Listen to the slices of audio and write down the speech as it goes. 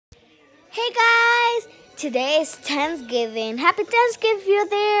Hey guys, today is Thanksgiving. Happy Thanksgiving if you're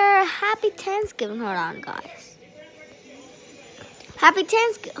there. Happy Thanksgiving. Hold on, guys. Happy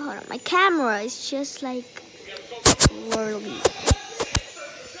Thanksgiving. Hold on, my camera is just like whirly.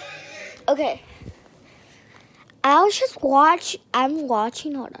 Okay. I'm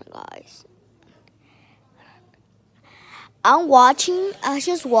watching. Hold on, guys.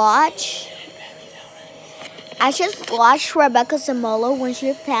 I just watched Rebecca Zamolo when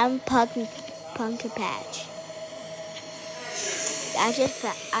she found Pumpkin Patch. I just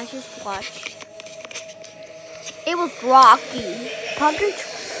watched. It was Rocky.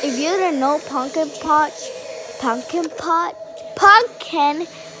 If you don't know Pumpkin Patch,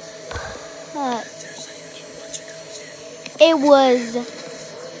 it was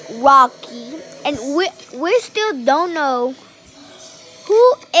Rocky, and we still don't know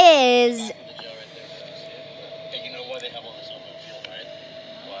who is.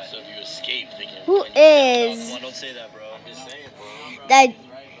 Who is the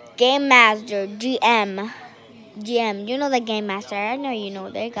Game Master, GM? You know the Game Master. I know you know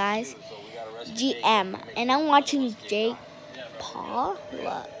that, guys. GM. And I'm watching Jake Paul.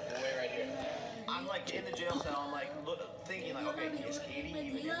 Look. I'm like in the jail cell. I'm like thinking like, okay, is Katie even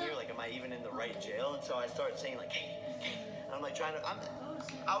in here? Like, am I even in the right jail? And so I start saying like, Katie. And I'm like trying to.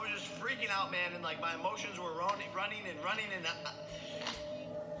 I was just freaking out, man, and like my emotions were running and.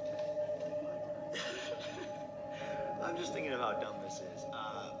 I'm just thinking about how dumb this is.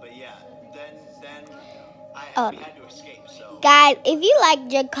 But yeah, then we had to escape. So guys, if you like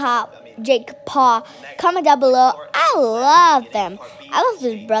Jake Paul, comment down below. I love them. I love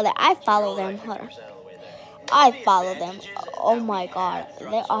his brother. I follow them. Hold on. I follow them. Oh my god,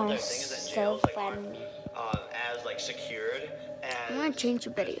 they are so funny. As like secured. I'm gonna change the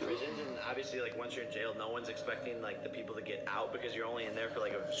video. Obviously, like once you're in jail, no one's expecting like the people to get out because you're only in there for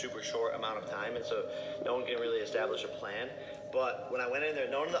like a super short amount of time, and so no one can really establish a plan. But when I went in there,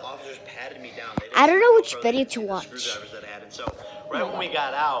 none of the officers patted me down. I don't know which video to watch. That had, and so right when we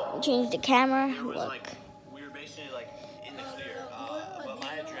got out, change the camera. Look. Like, we were basically like in the clear, but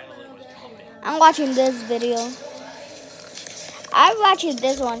my adrenaline was pumping. I'm watching this video. I'm watching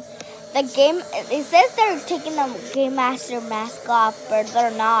this one. The game. It says they're taking the Game Master mask off, but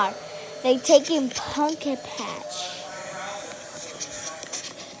they're not. They're taking Pumpkin Patch.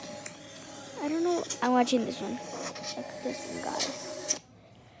 I don't know. I'm watching this one. Look at this one, guys.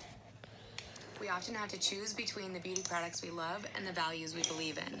 We often have to choose between the beauty products we love and the values we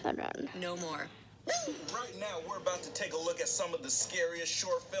believe in. Hold on. No more. Right now, we're about to take a look at some of the scariest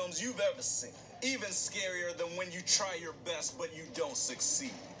short films you've ever seen. Even scarier than when you try your best, but you don't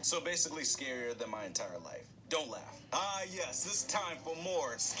succeed. So basically scarier than my entire life. Don't laugh. Ah, yes, it's time for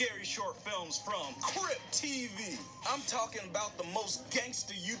more scary short films from Crypt TV. I'm talking about the most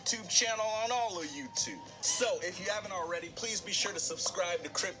gangster YouTube channel on all of YouTube. So, if you haven't already, please be sure to subscribe to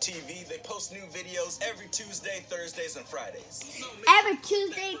Crypt TV. They post new videos every Tuesday, Thursdays, and Fridays. Every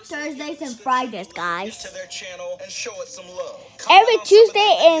Tuesday, Thursdays, and Fridays, guys. To their channel and show it some love. Every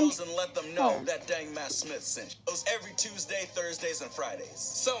Tuesday and let them know that dang Matt Smith sent you. Every Tuesday, Thursdays, and Fridays.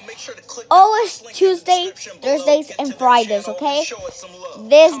 So make sure to click always Tuesday, Thursdays, and Fridays, okay?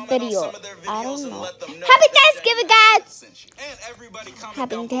 This video. I don't know. Happy Thanksgiving, guys! And everybody comment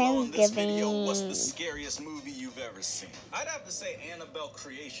Happy down below in this Thanksgiving. video, what's the scariest movie you've ever seen? I'd have to say Annabelle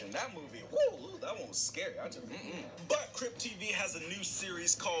Creation. That movie, whoo, that one was scary. But Crypt TV has a new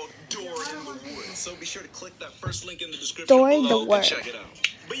series called Door in the Woods. So be sure to click that first link in the description Door in below the and check Woods. it out.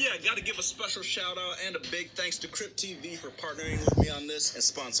 But yeah, gotta give a special shout out and a big thanks to Crypt TV for partnering with me on this and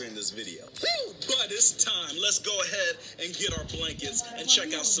sponsoring this video. But it's time. Let's go ahead and get our blankets and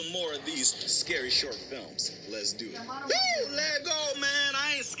check out some more of these scary short films. Let's do it. Let go, man.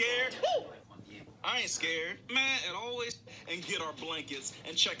 I ain't scared. I ain't scared, man. And always and get our blankets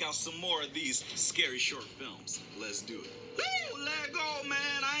and check out some more of these scary short films. Let's do it. Let go,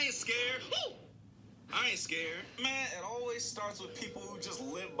 man. I ain't scared. I ain't scared. Man, it always starts with people who just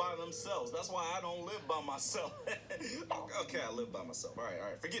live by themselves. That's why I don't live by myself. Okay, I live by myself. All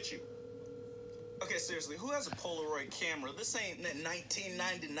right, forget you. Okay, seriously, who has a Polaroid camera? This ain't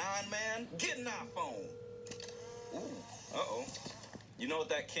 1999, man. Get an iPhone. Ooh, uh-oh. You know what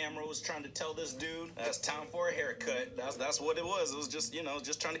that camera was trying to tell this dude? It's time for a haircut. That's what it was. It was just,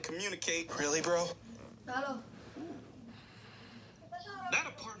 just trying to communicate. Really, bro? Hello. That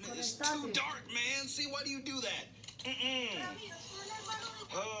apartment is too dark, man. See, why do you do that?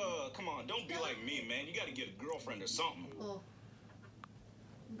 Come on, don't be like me, man. You gotta get a girlfriend or something.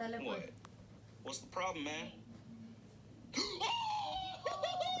 What? What's the problem, man?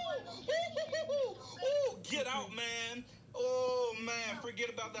 Get out, man. Oh, man, forget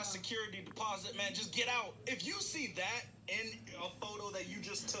about that security deposit, man. Just get out. If you see that in a photo that you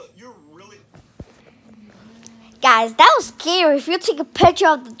just took, you're really... Guys, that was scary. If you take a picture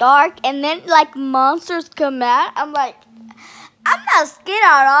of the dark and then, like, monsters come out, I'm like, I'm not scared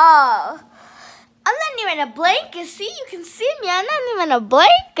at all. I'm not even in a blanket. See, you can see me. I'm not even in a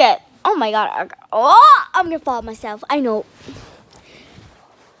blanket. Oh, my God. Oh, I'm going to fall myself. I know.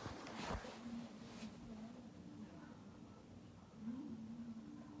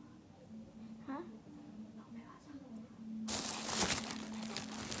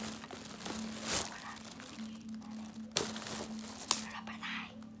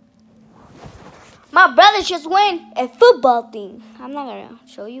 My brother just won a football thing. I'm not gonna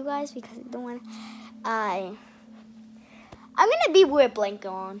show you guys because I don't want. I'm gonna be with a blanket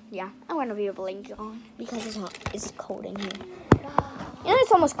on. Yeah, I want to be with a blanket on because it's hot. It's cold in here. You know,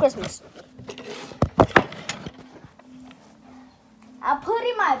 it's almost Christmas. I'm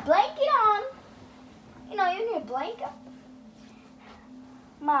putting my blanket on. You know, you need a blanket.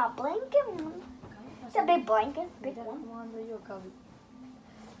 My blanket on. It's a big blanket, big one.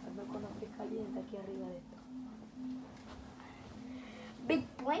 Big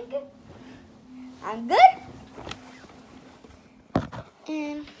blanket. I'm good.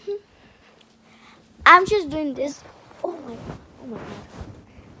 And I'm just doing this. Oh my God.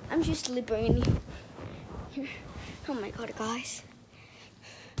 I'm just sleeping in here. Oh my God, guys.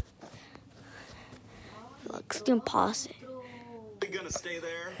 Looks impossible. He's gonna stay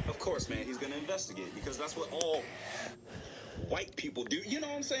there? Of course, man. He's gonna investigate because that's what all white people do. You know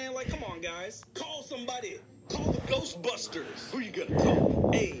what I'm saying? Like, come on, guys. Call somebody. Call the Ghostbusters. Who you gonna call?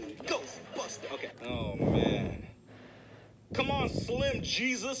 Hey, Ghostbuster. Okay. Oh man. Come on, Slim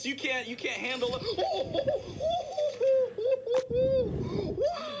Jesus. You can't handle it.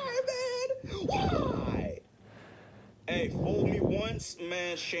 Why, man? Why? Hey, fool me once,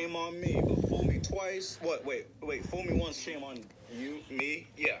 man, shame on me. But fool me twice. What? Wait. Fool me once, shame on you, me.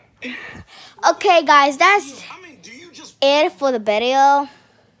 Yeah. Okay, guys, that's it for the video.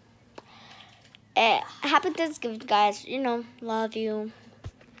 Happy Thanksgiving, guys. You know, love you.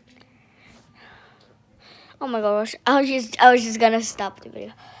 Oh my gosh, I was just gonna stop the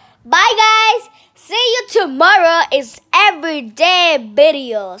video. Bye, guys. See you tomorrow. It's everyday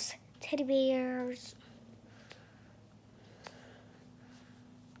videos. Teddy bears.